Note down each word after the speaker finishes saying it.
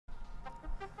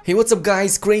Hey, what's up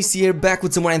guys, Grace here, back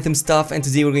with some more Anthem stuff, and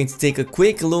today we're going to take a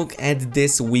quick look at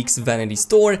this week's Vanity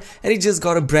store, and it just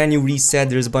got a brand new reset.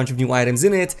 There's a bunch of new items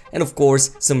in it, and of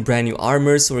course some brand new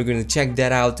armors, so we're going to check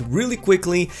that out really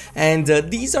quickly. And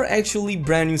these are actually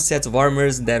brand new sets of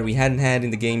armors that we hadn't had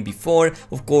in the game before.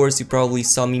 Of course, you probably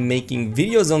saw me making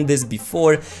videos on this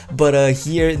before, but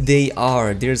here they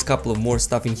are. There's a couple of more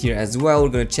stuff in here as well. We're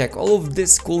going to check all of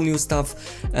this cool new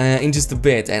stuff in just a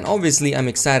bit, and obviously I'm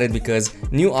excited because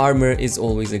new armor is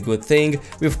always a good thing.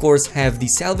 We of course have the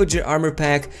Salvager armor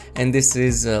pack, and this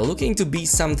is looking to be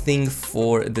something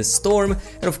for the Storm,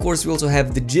 and of course we also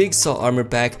have the Jigsaw armor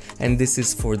pack, and this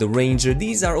is for the Ranger.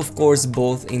 These are of course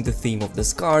both in the theme of the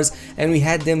scars, and we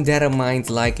had them data mined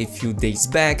like a few days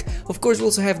back. Of course we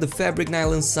also have the Fabric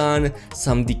Nylon Sun,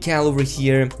 some decal over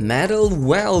here, metal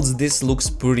welds, this looks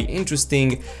pretty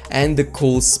interesting, and the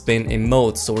cool spin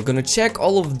emote. So we're gonna check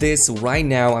all of this right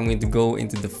now. I'm going to go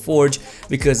into the forge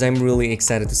because I'm really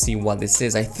excited to see what this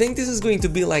is. I think this is going to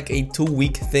be like a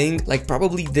 2-week thing, like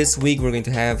probably this week we're going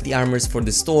to have the armors for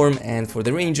the Storm and for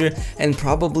the Ranger, and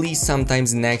probably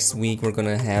sometimes next week we're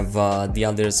gonna have the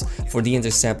others for the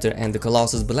Interceptor and the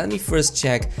Colossus. But let me first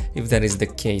check if that is the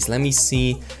case. Let me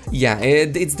see. Yeah,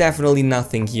 it's definitely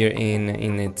nothing here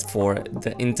in it for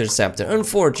the Interceptor,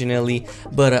 unfortunately,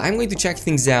 but I'm going to check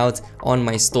things out on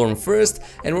my Storm first,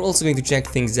 and we're also going to check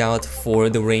things out for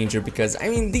the Ranger because I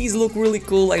mean these look really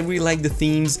cool. I really like the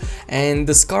themes, and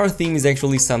the Scar theme is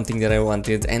actually something that I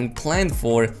wanted and planned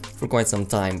for quite some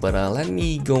time. But let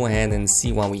me go ahead and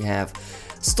see what we have.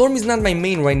 Storm is not my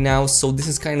main right now, so this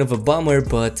is kind of a bummer,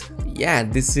 but yeah,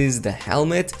 this is the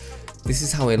helmet. This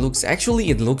is how it looks. Actually,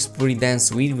 it looks pretty damn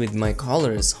sweet with my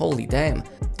colors. Holy damn.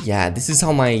 Yeah, this is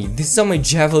how my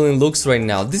Javelin looks right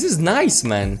now. This is nice,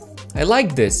 man. I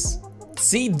like this.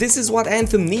 See, this is what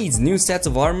Anthem needs, new sets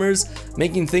of armors,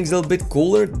 making things a little bit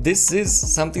cooler. This is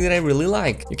something that I really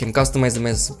like. You can customize them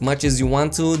as much as you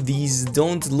want to. These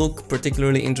don't look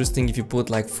particularly interesting if you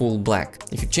put like full black.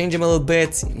 If you change them a little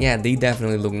bit, yeah, they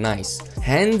definitely look nice.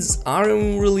 Hands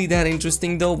aren't really that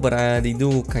interesting though, but they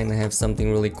do kind of have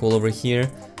something really cool over here.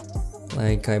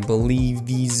 Like, I believe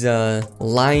these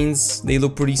lines, they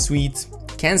look pretty sweet.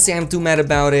 Can't say I'm too mad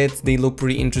about it, they look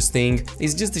pretty interesting.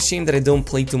 It's just a shame that I don't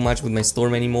play too much with my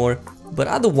Storm anymore, but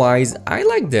otherwise I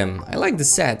like them. I like the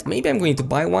set. Maybe I'm going to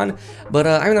buy one, but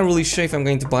I'm not really sure if I'm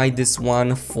going to buy this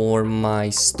one for my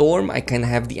Storm. I can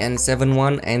have the N7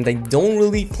 one, and I don't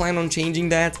really plan on changing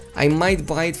that. I might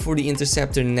buy it for the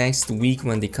Interceptor next week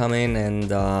when they come in,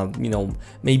 and you know,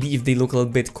 maybe if they look a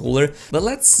little bit cooler. But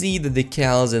let's see the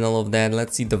decals and all of that.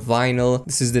 Let's see the vinyl.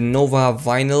 This is the Nova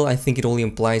vinyl. I think it only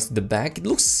applies to the back.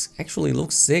 It actually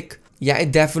looks sick. Yeah,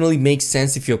 it definitely makes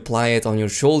sense if you apply it on your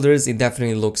shoulders. It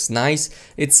definitely looks nice.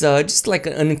 It's just like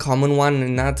an uncommon one,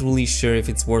 and not really sure if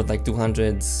it's worth like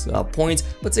 200 points,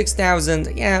 but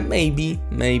 6,000, yeah, maybe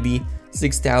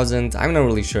 6,000, I'm not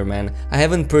really sure, man. I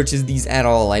haven't purchased these at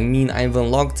all. I mean, I've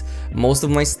unlocked most of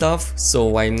my stuff,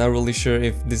 so I'm not really sure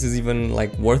if this is even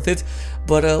like worth it.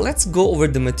 But let's go over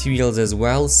the materials as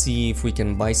well, see if we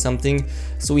can buy something.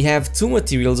 So we have two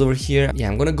materials over here. Yeah,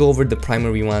 I'm gonna go over the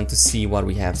primary one to see what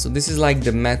we have. So this is like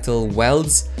the metal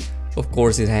welds. Of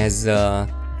course it has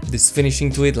this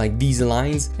finishing to it, like these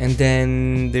lines, and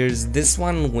then there's this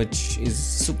one which is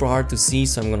super hard to see,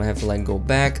 so I'm gonna have to like go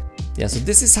back. Yeah, so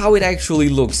this is how it actually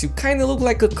looks. You kind of look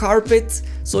like a carpet,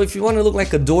 so if you want to look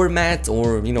like a doormat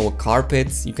or, you know, a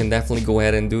carpet, you can definitely go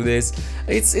ahead and do this.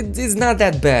 It's not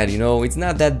that bad, you know, it's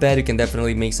not that bad. You can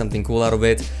definitely make something cool out of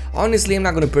it. Honestly, I'm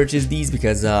not gonna purchase these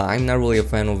because I'm not really a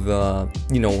fan of,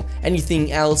 you know,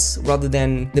 anything else rather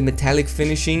than the metallic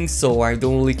finishing, so I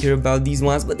don't really care about these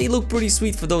ones, but they look pretty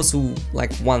sweet for those who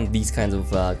like want these kinds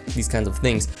of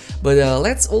things. But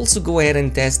let's also go ahead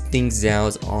and test things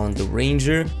out on the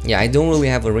Ranger. Yeah, I don't really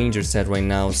have a Ranger set right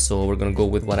now, so we're gonna go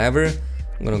with whatever.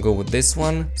 I'm gonna go with this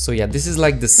one. So yeah, this is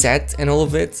like the set and all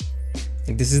of it.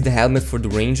 Like, this is the helmet for the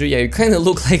Ranger. Yeah, you kind of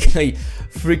look like a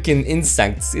freaking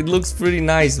insect. It looks pretty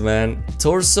nice, man.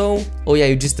 Torso. Oh yeah,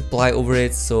 you just apply over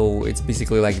it, so it's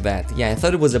basically like that. Yeah, I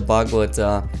thought it was a bug, but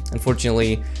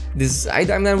unfortunately,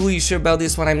 I'm not really sure about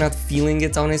this one. I'm not feeling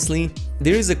it, honestly.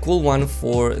 There is a cool one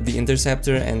for the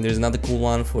Interceptor, and there's another cool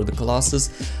one for the Colossus.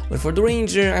 But for the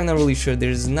Ranger, I'm not really sure.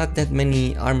 There's not that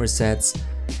many armor sets.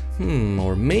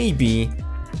 Or maybe...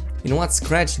 You know what,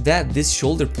 scratch that. This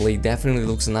shoulder plate definitely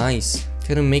looks nice.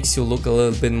 Kinda makes you look a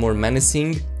little bit more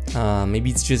menacing. Maybe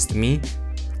it's just me.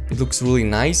 It looks really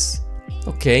nice.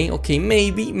 Okay,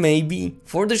 maybe.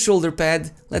 For the shoulder pad,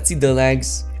 let's see the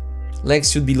legs.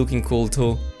 Legs should be looking cool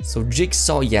too. So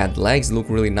Jigsaw, yeah, the legs look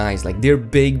really nice. Like, they're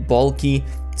big, bulky,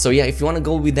 So yeah, if you want to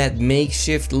go with that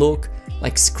makeshift look,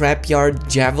 like scrapyard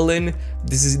Javelin,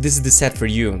 this is the set for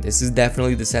you. This is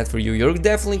definitely the set for you. You're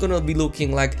definitely gonna be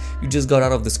looking like you just got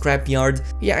out of the scrapyard.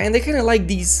 Yeah, and I kind of like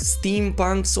these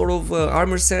steampunk sort of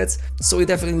armor sets, so it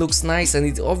definitely looks nice, and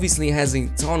it obviously has a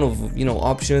ton of, you know,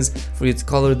 options for you to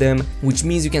color them, which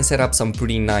means you can set up some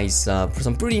pretty nice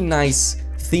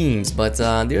themes. But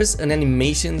there's an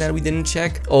animation that we didn't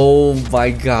check. Oh my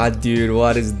god, dude,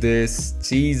 what is this?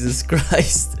 Jesus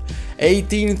Christ.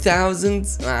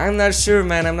 18,000? I'm not sure,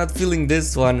 man. I'm not feeling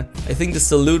this one. I think the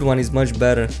salute one is much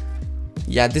better.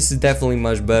 Yeah, this is definitely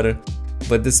much better.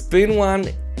 But the spin one,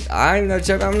 I'm not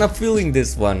sure. I'm not feeling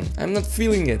this one. I'm not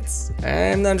feeling it.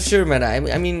 I'm not sure, man.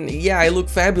 I mean, yeah, I look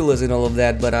fabulous and all of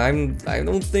that, but I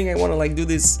don't think I want to like do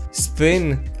this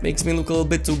spin. Makes me look a little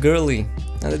bit too girly.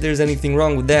 Not that there's anything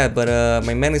wrong with that, but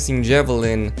my menacing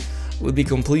Javelin would be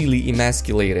completely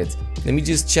emasculated. Let me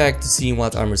just check to see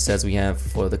what armor sets we have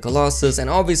for the Colossus, and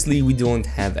obviously we don't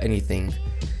have anything.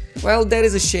 Well, that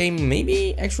is a shame.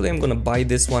 Maybe actually I'm gonna buy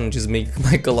this one and just make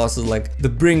my Colossus like the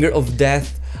bringer of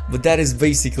death. But that is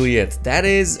basically it. That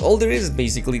is all there is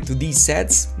basically to these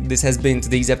sets. This has been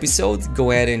today's episode.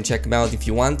 Go ahead and check them out if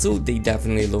you want to. They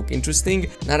definitely look interesting.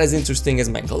 Not as interesting as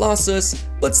my Colossus,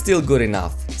 but still good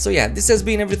enough. So yeah, this has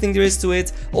been everything there is to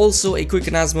it. Also, a quick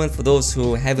announcement for those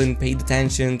who haven't paid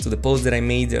attention to the post that I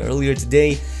made earlier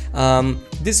today.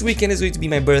 This weekend is going to be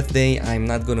my birthday. I'm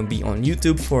not gonna be on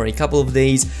YouTube for a couple of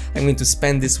days. I'm going to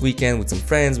spend this weekend with some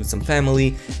friends, with some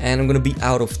family, and I'm gonna be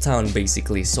out of town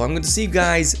basically. So I'm going to see you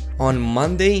guys on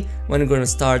Monday when we're gonna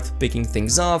start picking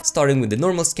things off, starting with the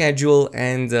normal schedule,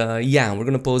 and yeah, we're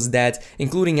gonna post that,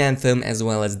 including Anthem as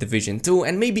well as Division 2,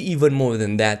 and maybe even more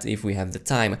than that if we have the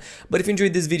time. But if you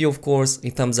enjoyed this video, of course, a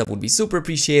thumbs up would be super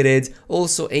appreciated.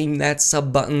 Also, aim that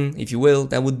sub button, if you will,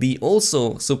 that would be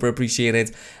also super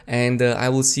appreciated. And I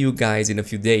will see you guys in a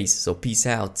few days, so peace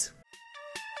out.